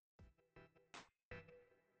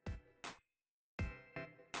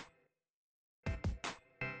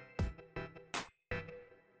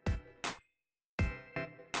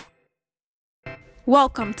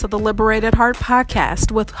Welcome to the Liberated Heart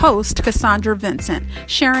Podcast with host Cassandra Vincent.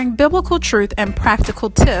 Sharing biblical truth and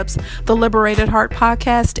practical tips, the Liberated Heart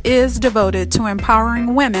Podcast is devoted to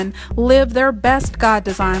empowering women live their best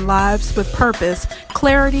God-designed lives with purpose,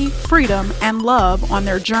 clarity, freedom, and love on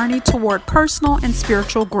their journey toward personal and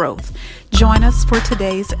spiritual growth. Join us for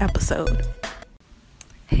today's episode.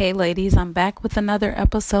 Hey ladies, I'm back with another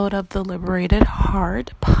episode of the Liberated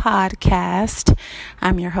Heart Podcast.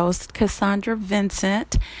 I'm your host, Cassandra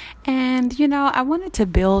Vincent. And, I wanted to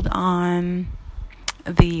build on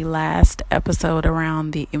the last episode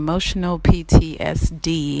around the emotional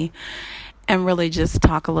PTSD and really just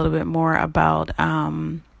talk a little bit more about,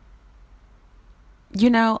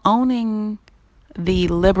 owning the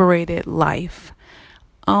liberated life,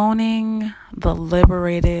 owning the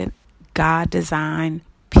liberated God-designed,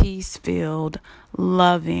 peace-filled,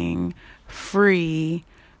 loving, free,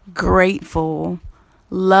 grateful,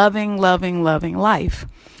 loving life.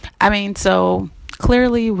 So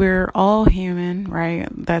clearly we're all human, right?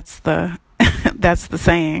 That's the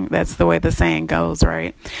saying. That's the way the saying goes,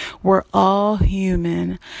 right? We're all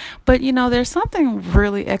human. But, there's something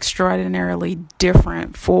really extraordinarily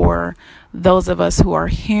different for those of us who are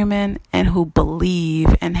human and who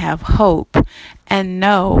believe and have hope and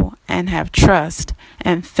know and have trust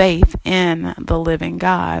and faith in the living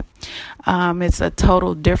God. It's a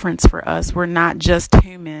total difference for us. We're not just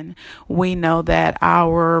human. We know that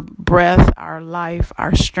our breath, our life,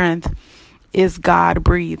 our strength is God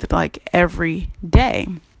breathed like every day.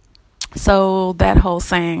 So that whole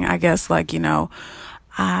saying, I guess, we're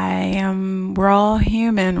all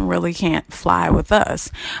human really can't fly with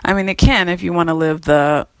us. It can if you want to live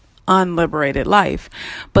the unliberated life,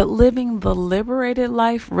 but living the liberated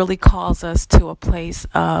life really calls us to a place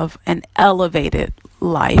of an elevated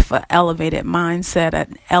life, an elevated mindset,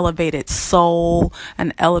 an elevated soul,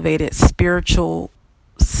 an elevated spiritual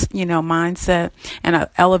mindset, and an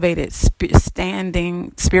elevated spiritual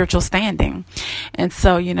standing. And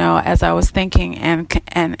so, as I was thinking and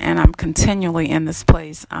I'm continually in this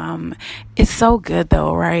place, it's so good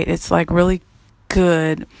though, right? It's like really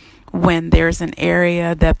good when there's an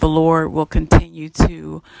area that the Lord will continue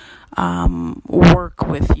to work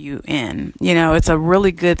with you in. It's a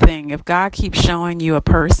really good thing. If God keeps showing you a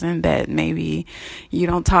person that maybe you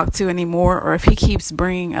don't talk to anymore, or if he keeps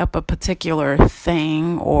bringing up a particular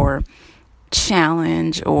thing or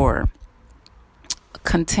challenge or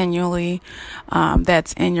continually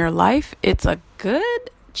that's in your life, it's a good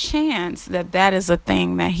chance that is a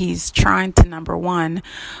thing that he's trying to, number one,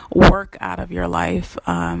 work out of your life,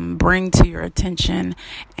 bring to your attention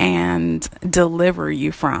and deliver you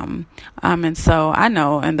from. And so I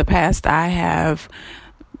know in the past I have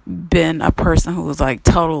been a person who was like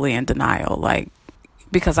totally in denial,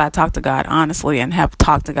 because I talk to God honestly and have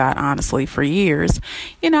talked to God honestly for years.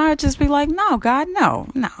 I'd just be like, no, God, no,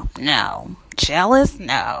 jealous,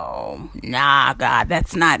 no, nah, God,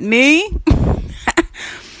 that's not me.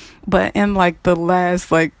 But in the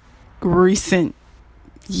last recent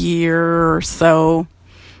year or so,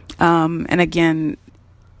 and again,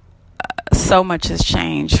 so much has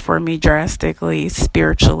changed for me drastically,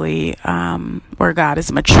 spiritually, where God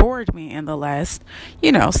has matured me in the last,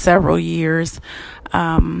 several years,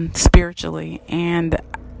 spiritually. And,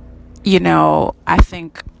 I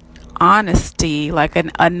think honesty,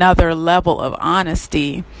 another level of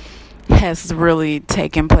honesty has really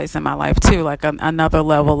taken place in my life too, another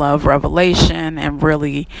level of revelation, and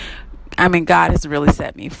really, God has really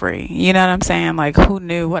set me free. You know what I'm saying? Who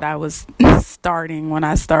knew what I was starting when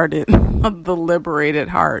I started the Liberated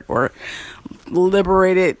Heart, or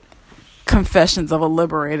Liberated Confessions of a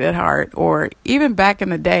Liberated Heart, or even back in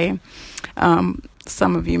the day,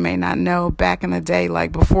 some of you may not know, back in the day,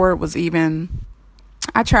 before it was even,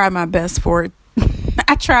 I tried my best for it.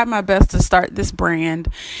 I tried my best to start this brand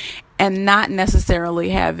and not necessarily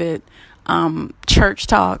have it church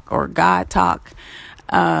talk or God talk.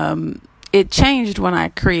 It changed when I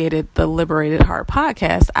created the Liberated Heart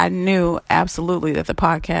Podcast. I knew absolutely that the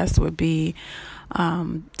podcast would be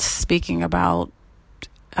speaking about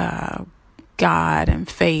God and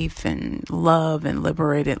faith and love and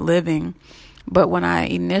liberated living. But when I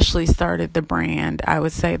initially started the brand, I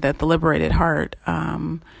would say that the Liberated Heart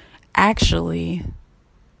actually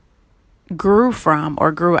grew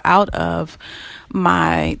out of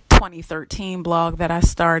my 2013 blog that I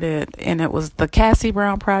started, and it was the Cassie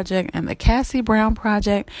Brown Project. And the Cassie Brown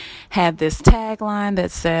Project had this tagline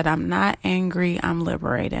that said, "I'm not angry, I'm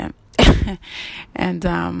liberated."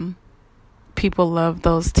 And people loved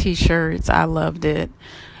those t-shirts. I loved it.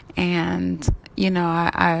 And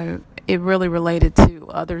I it really related to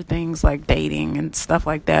other things like dating and stuff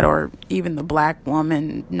like that, or even the black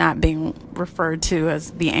woman not being referred to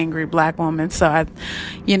as the angry black woman. So I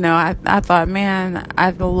thought, man, I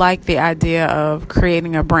like the idea of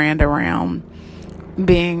creating a brand around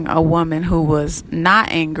being a woman who was not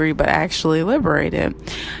angry but actually liberated.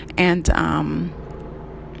 And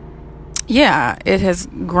it has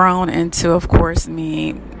grown into, of course,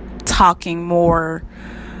 me talking more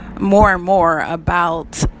and more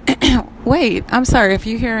about wait, I'm sorry if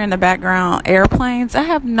you hear in the background airplanes. I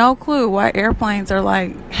have no clue why airplanes are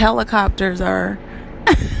like helicopters are.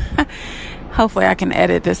 Hopefully I can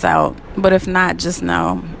edit this out, but if not, just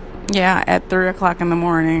know, at 3:00 in the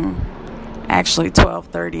morning, actually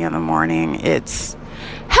 12:30 in the morning, it's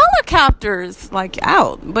helicopters like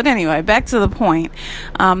out. But anyway, back to the point.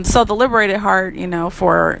 So the liberated heart,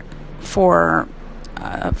 for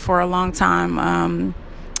a long time,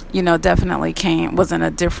 definitely wasn't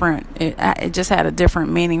a different, it just had a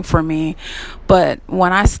different meaning for me. But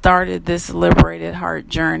when I started this liberated heart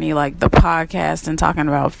journey, like the podcast and talking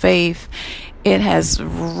about faith, it has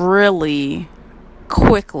really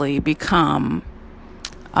quickly become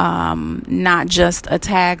not just a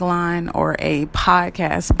tagline or a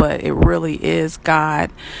podcast, but it really is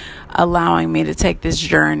God allowing me to take this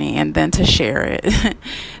journey and then to share it.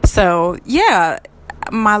 So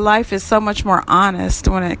my life is so much more honest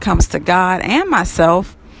when it comes to God and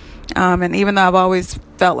myself. And even though I've always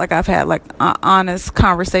felt like I've had like an honest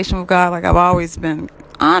conversation with God, like I've always been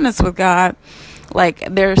honest with God, like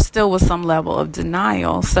there still was some level of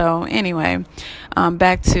denial. So anyway,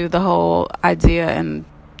 back to the whole idea and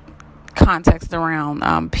context around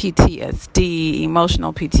PTSD,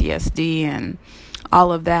 emotional PTSD, and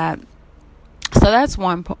all of that. So that's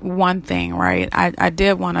one thing, right? I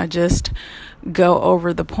did want to just go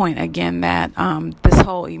over the point again that this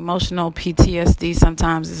whole emotional PTSD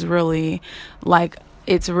sometimes is really like,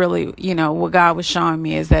 it's really, what God was showing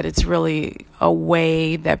me is that it's really a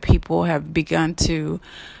way that people have begun to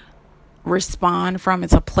respond from.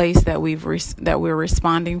 It's a place that we're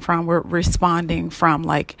responding from. We're responding from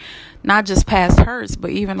like not just past hurts,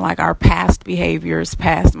 but even like our past behaviors,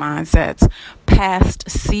 past mindsets, past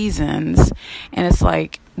seasons. And it's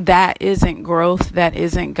like, that isn't growth, that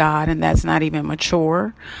isn't God, and that's not even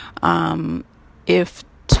mature. If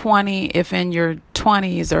in your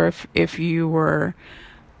 20s, or if you were,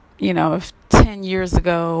 if 10 years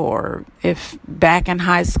ago, or if back in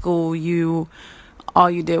high school all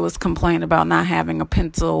you did was complain about not having a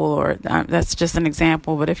pencil, or that's just an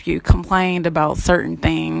example. But if you complained about certain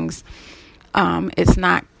things, it's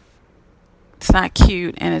not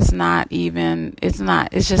cute, and it's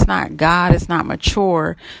just not God. It's not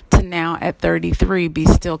mature to now at 33 be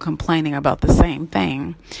still complaining about the same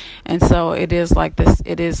thing. And so it is like this,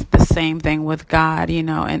 it is the same thing with God,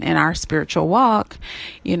 and in our spiritual walk,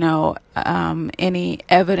 any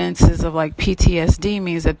evidences of like PTSD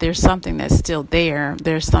means that there's something that's still there.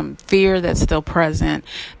 There's some fear that's still present.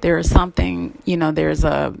 There is something, there is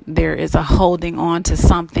a holding on to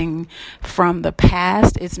something from the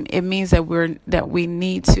past. It means that we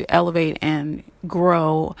need to elevate and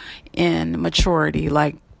grow in maturity.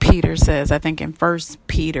 Like Peter says, I think in 1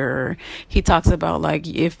 Peter, he talks about like,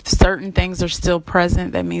 if certain things are still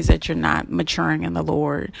present, that means that you're not maturing in the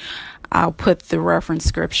Lord. I'll put the reference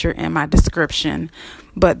scripture in my description,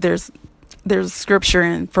 but there's scripture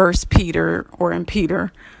in 1 Peter or in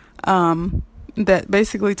Peter, that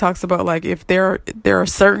basically talks about like, if there are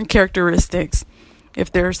certain characteristics,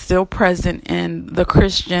 if they're still present in the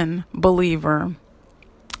Christian believer,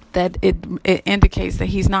 that it indicates that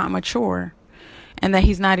he's not mature, and that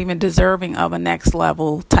he's not even deserving of a next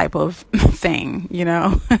level type of thing,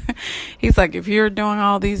 He's like, if you're doing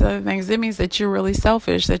all these other things, it means that you're really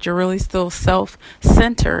selfish, that you're really still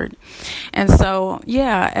self-centered. And so,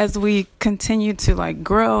 as we continue to like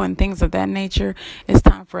grow and things of that nature, it's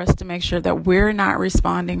time for us to make sure that we're not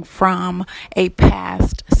responding from a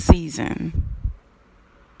past season.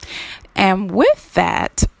 And with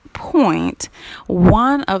that point,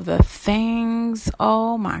 one of the things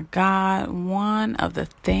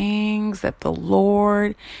that the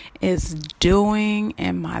Lord is doing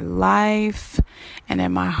in my life and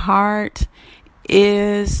in my heart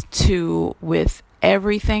is to, with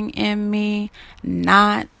everything in me,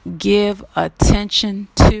 not give attention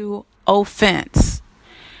to offense.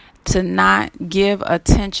 To not give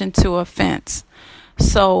attention to offense.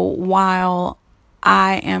 So while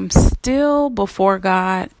I am still before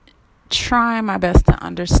God, trying my best to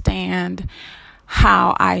understand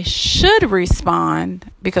how I should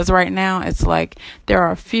respond, because right now it's like there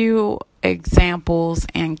are a few examples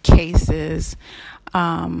and cases,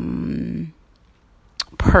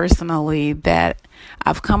 personally that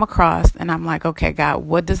I've come across, and I'm like, okay, God,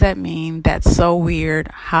 what does that mean? That's so weird.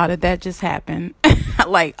 How did that just happen?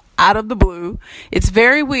 Like out of the blue. It's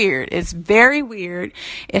very weird. It's very weird.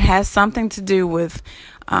 It has something to do with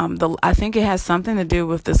I think it has something to do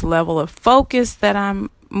with this level of focus that I'm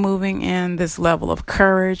moving in, this level of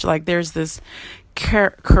courage. Like there's this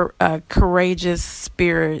courageous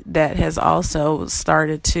spirit that has also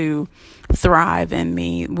started to thrive in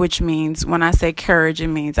me, which means when I say courage, it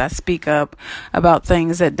means I speak up about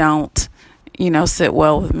things that don't, sit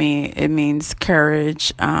well with me. It means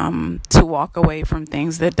courage to walk away from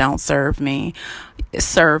things that don't serve me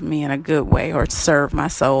in a good way, or serve my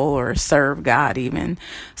soul, or serve God even.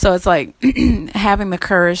 So it's like having the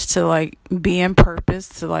courage to like be in purpose,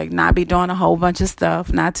 to like not be doing a whole bunch of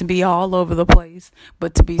stuff, not to be all over the place,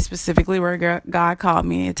 but to be specifically where God called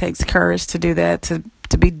me. It takes courage to do that, to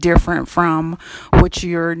be different from what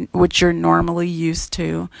you're normally used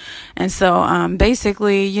to. And so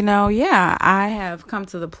basically, I have come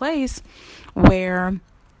to the place where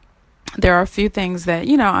there are a few things that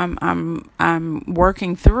I'm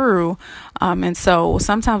working through, and so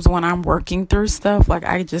sometimes when I'm working through stuff, like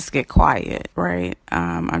I just get quiet, right?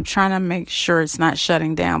 I'm trying to make sure it's not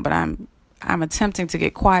shutting down, but I'm attempting to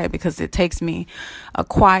get quiet because it takes me in a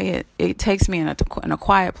quiet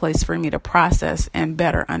place for me to process and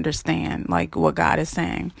better understand like what God is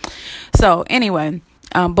saying. So anyway,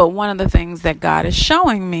 but one of the things that God is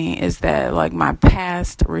showing me is that like my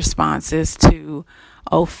past responses to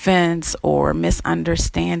offense or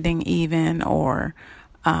misunderstanding even, or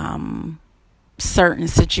certain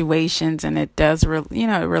situations, and it does it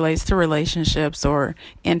relates to relationships or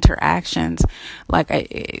interactions,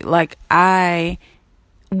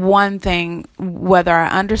 one thing, whether I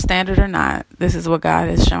understand it or not, this is what God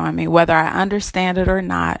is showing me, whether I understand it or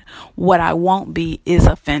not, what I won't be is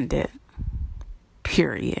offended,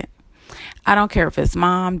 period. I don't care if it's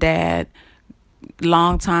mom, dad,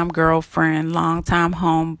 longtime girlfriend, longtime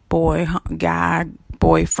homeboy, guy,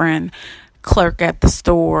 boyfriend, clerk at the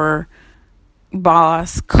store,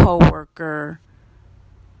 boss, coworker,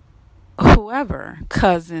 whoever,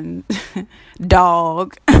 cousin,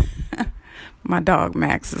 dog. My dog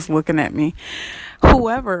Max is looking at me.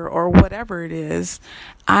 Whoever or whatever it is,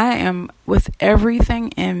 I am with everything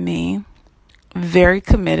in me very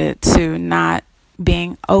committed to not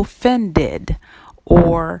being offended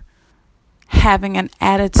or having an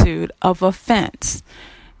attitude of offense,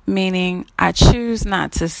 meaning I choose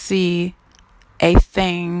not to see a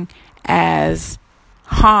thing as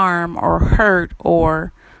harm or hurt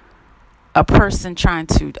or a person trying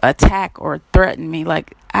to attack or threaten me.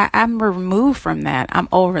 Like I'm removed from that. I'm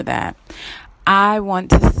over that. I want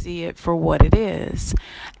to see it for what it is.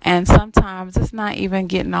 And sometimes it's not even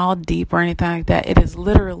getting all deep or anything like that. It is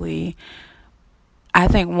literally, I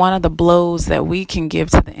think one of the blows that we can give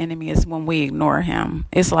to the enemy is when we ignore him.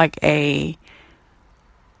 It's like a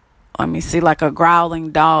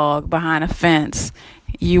growling dog behind a fence.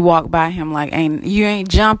 You walk by him like you ain't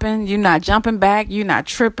jumping, you're not jumping back, you're not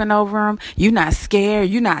tripping over him, you're not scared,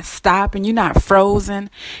 you're not stopping, you're not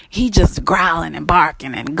frozen. He just growling and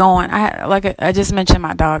barking and going. I just mentioned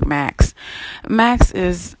my dog Max. Max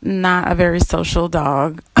is not a very social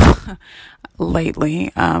dog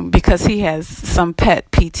lately, because he has some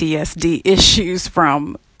pet PTSD issues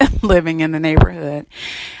from living in the neighborhood.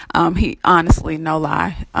 He honestly, no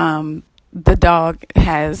lie, the dog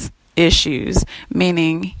has issues,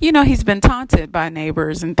 meaning, he's been taunted by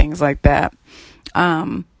neighbors and things like that.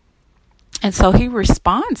 And so he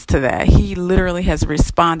responds to that. He literally has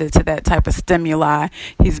responded to that type of stimuli.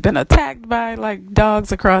 He's been attacked by like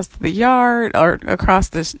dogs across the yard or across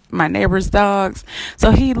my neighbor's dogs. So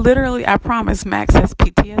he literally, I promise, Max has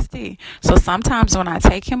PTSD. So sometimes when I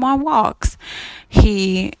take him on walks,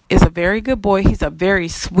 he is a very good boy. He's a very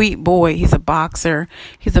sweet boy. He's a boxer.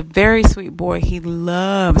 He's a very sweet boy. He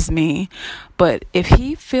loves me. But if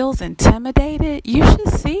he feels intimidated, you should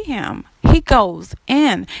see him. He goes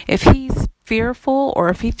in. If he's fearful or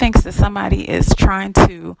if he thinks that somebody is trying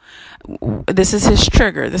to, this is his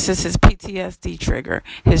trigger. This is his PTSD trigger.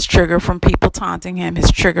 His trigger from people taunting him.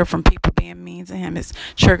 His trigger from people being mean to him. His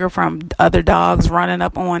trigger from other dogs running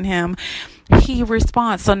up on him. He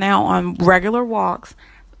responds. So now on regular walks,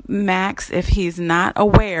 Max, if he's not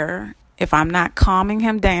aware, if I'm not calming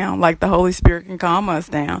him down, like the Holy Spirit can calm us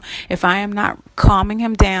down, if I am not calming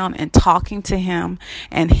him down and talking to him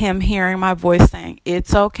and him hearing my voice saying,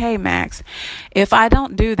 it's okay, Max. If I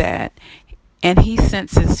don't do that and he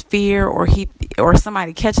senses fear or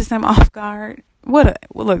somebody catches him off guard,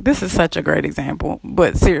 Look, this is such a great example,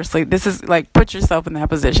 but seriously, this is like, put yourself in that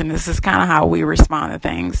position. This is kind of how we respond to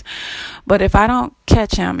things. But if I don't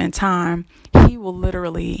catch him in time,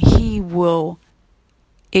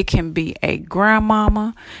 it can be a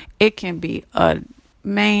grandmama, it can be a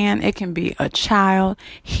man, it can be a child.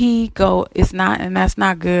 And that's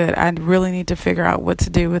not good. I really need to figure out what to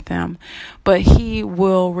do with him. But he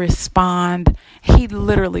will respond. He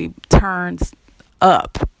literally turns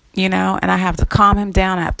up, and I have to calm him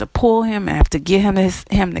down. I have to pull him. I have to get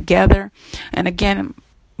him together. And again,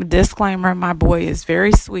 disclaimer, my boy is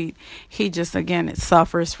very sweet. He just, again, it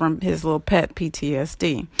suffers from his little pet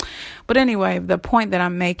PTSD. But anyway, the point that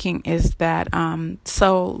I'm making is that,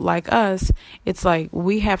 so like us, it's like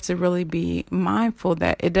we have to really be mindful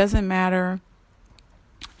that it doesn't matter,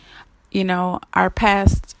 our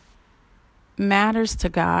past matters to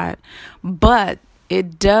God, but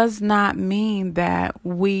it does not mean that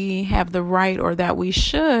we have the right or that we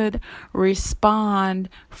should respond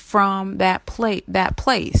from that place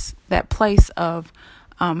of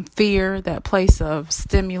fear, that place of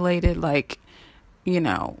stimulated, like,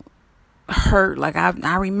 hurt. Like,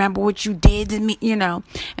 I remember what you did to me, And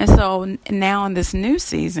so now in this new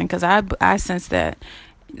season, because I sense that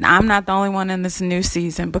I'm not the only one in this new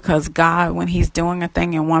season, because God, when he's doing a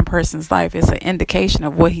thing in one person's life, it's an indication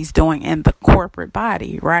of what he's doing in the corporate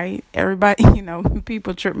body, right? Everybody,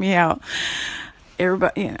 people trip me out.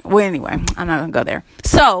 Everybody, well, anyway, I'm not going to go there.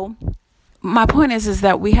 So my point is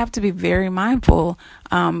that we have to be very mindful,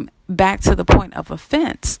 back to the point of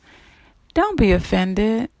offense. Don't be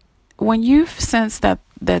offended. When you sense that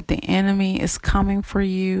the enemy is coming for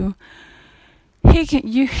you, he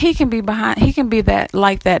can be that,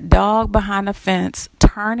 like that dog behind the fence,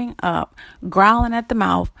 turning up, growling at the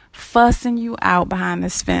mouth, fussing you out behind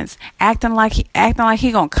this fence, acting like he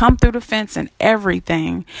gonna come through the fence and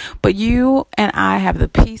everything. But you and I have the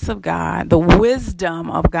peace of God, the wisdom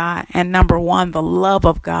of God, and number one, the love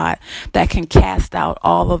of God that can cast out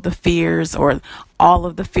all of the fears, or all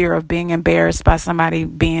of the fear of being embarrassed by somebody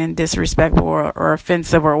being disrespectful or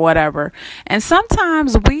offensive or whatever. And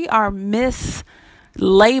sometimes we are mislabeling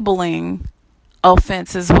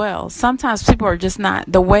offense as well. Sometimes people are just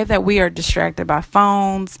not, the way that we are distracted by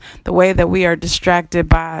phones, the way that we are distracted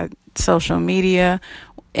by social media,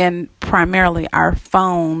 and primarily our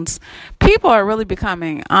phones. People are really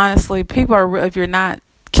becoming, honestly, if you're not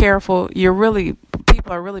careful,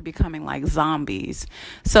 people are really becoming like zombies.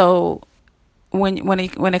 So when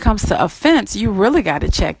it comes to offense, you really got to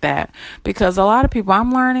check that, because a lot of people,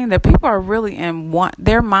 I'm learning that people are really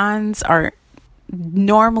their minds are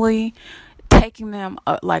normally taking them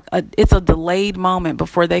it's a delayed moment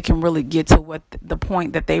before they can really get to what the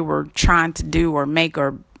point that they were trying to do or make,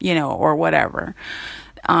 or or whatever.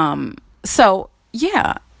 So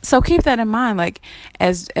keep that in mind. Like,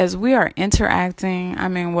 as we are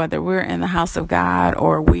interacting, whether we're in the house of God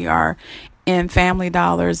or we are in Family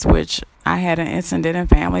Dollars, which I had an incident in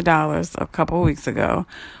Family Dollars a couple of weeks ago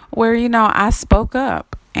where, I spoke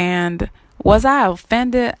up. And was I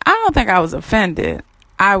offended? I don't think I was offended.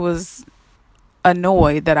 I was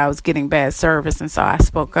annoyed that I was getting bad service, and so I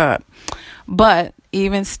spoke up. But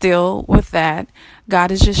even still with that, God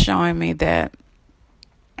is just showing me that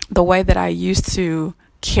the way that I used to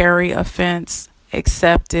carry offense,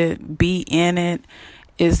 accept it, be in it,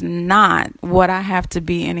 is not what I have to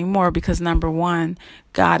be anymore, because number one,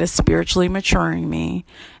 God is spiritually maturing me.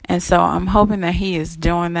 And so I'm hoping that he is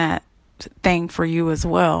doing that thing for you as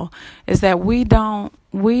well, is that we don't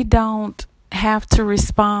have to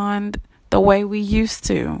respond the way we used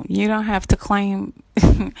to. You don't have to claim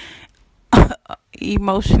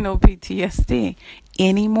emotional PTSD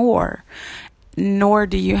anymore, nor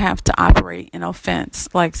do you have to operate in offense.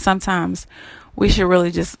 Like, sometimes we should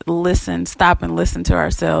really just stop and listen to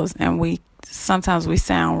ourselves. And sometimes we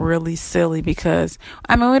sound really silly, because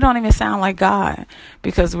we don't even sound like God,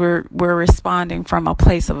 because we're responding from a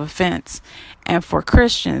place of offense. And for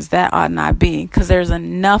Christians, that ought not be, because there's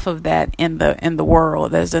enough of that in the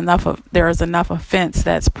world. There is enough offense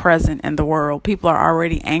that's present in the world. People are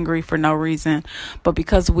already angry for no reason, but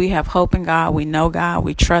because we have hope in God, we know God,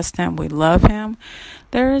 we trust him, we love him,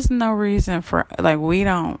 there is no reason for,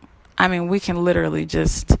 we can literally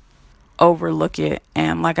just overlook it.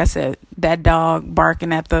 And like I said, that dog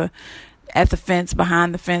barking at the fence,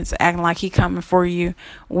 behind the fence, acting like he coming for you,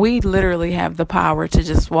 we literally have the power to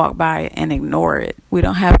just walk by it and ignore it. We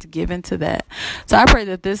don't have to give into that. So I pray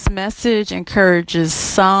that this message encourages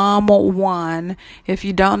someone. If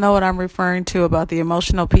you don't know what I'm referring to about the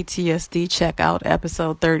emotional PTSD, check out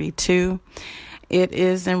episode 32. It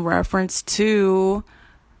is in reference to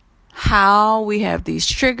how we have these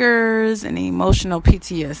triggers and emotional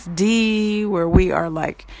PTSD where we are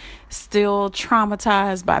like still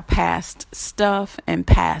traumatized by past stuff and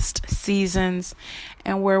past seasons,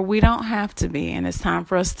 and where we don't have to be. And it's time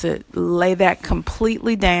for us to lay that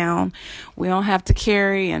completely down. We don't have to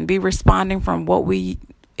carry and be responding from what we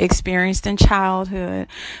experienced in childhood.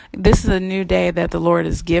 This is a new day that the Lord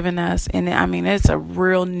has given us. And I mean, it's a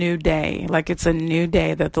real new day. Like, it's a new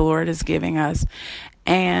day that the Lord is giving us.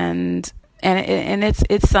 And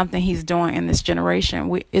it's something he's doing in this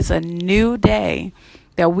generation. It's a new day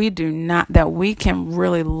that we can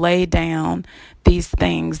really lay down these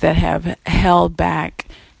things that have held back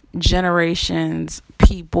generations,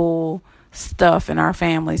 people, stuff in our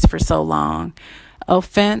families for so long.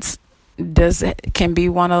 Offense can be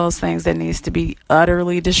one of those things that needs to be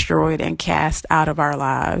utterly destroyed and cast out of our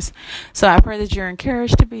lives. So I pray that you're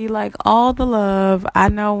encouraged to be like all the love. I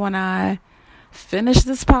know when I finish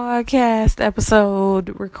this podcast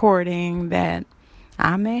episode recording that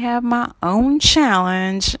I may have my own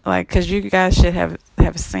challenge, like, because you guys should have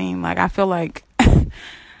seen, like, I feel like I'm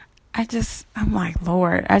like,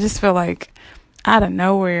 Lord, I just feel like out of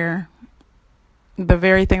nowhere, the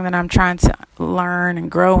very thing that I'm trying to learn and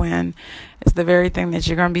grow in is the very thing that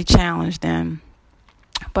you're going to be challenged in.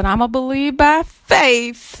 But I'm going to believe by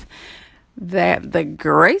faith that the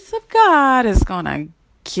grace of God is going to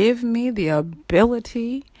give me the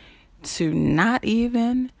ability to not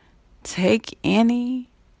even take any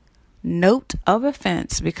note of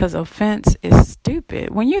offense, because offense is stupid.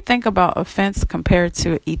 When you think about offense compared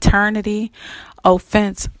to eternity,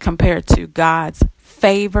 offense compared to God's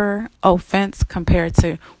favor, offense compared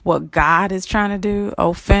to what God is trying to do,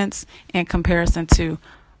 offense in comparison to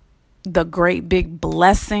the great big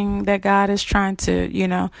blessing that God is trying to,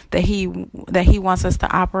 that he wants us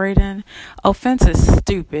to operate in. Offense is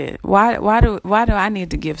stupid. Why do I need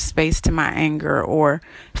to give space to my anger or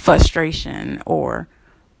frustration or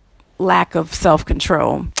lack of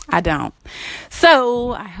self-control? I don't.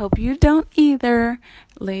 So I hope you don't either.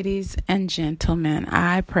 Ladies and gentlemen,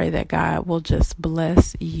 I pray that God will just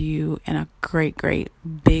bless you in a great, great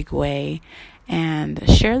big way, and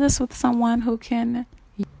share this with someone who can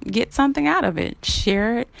get something out of it.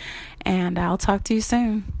 Share it, and I'll talk to you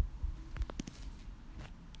soon.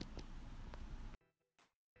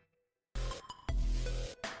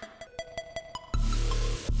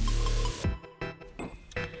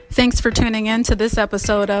 Thanks for tuning in to this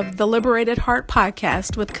episode of the Liberated Heart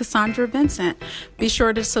Podcast with Cassandra Vincent. Be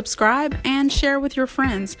sure to subscribe and share with your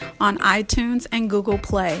friends on iTunes and Google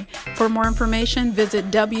Play. For more information,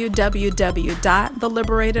 visit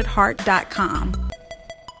www.theliberatedheart.com.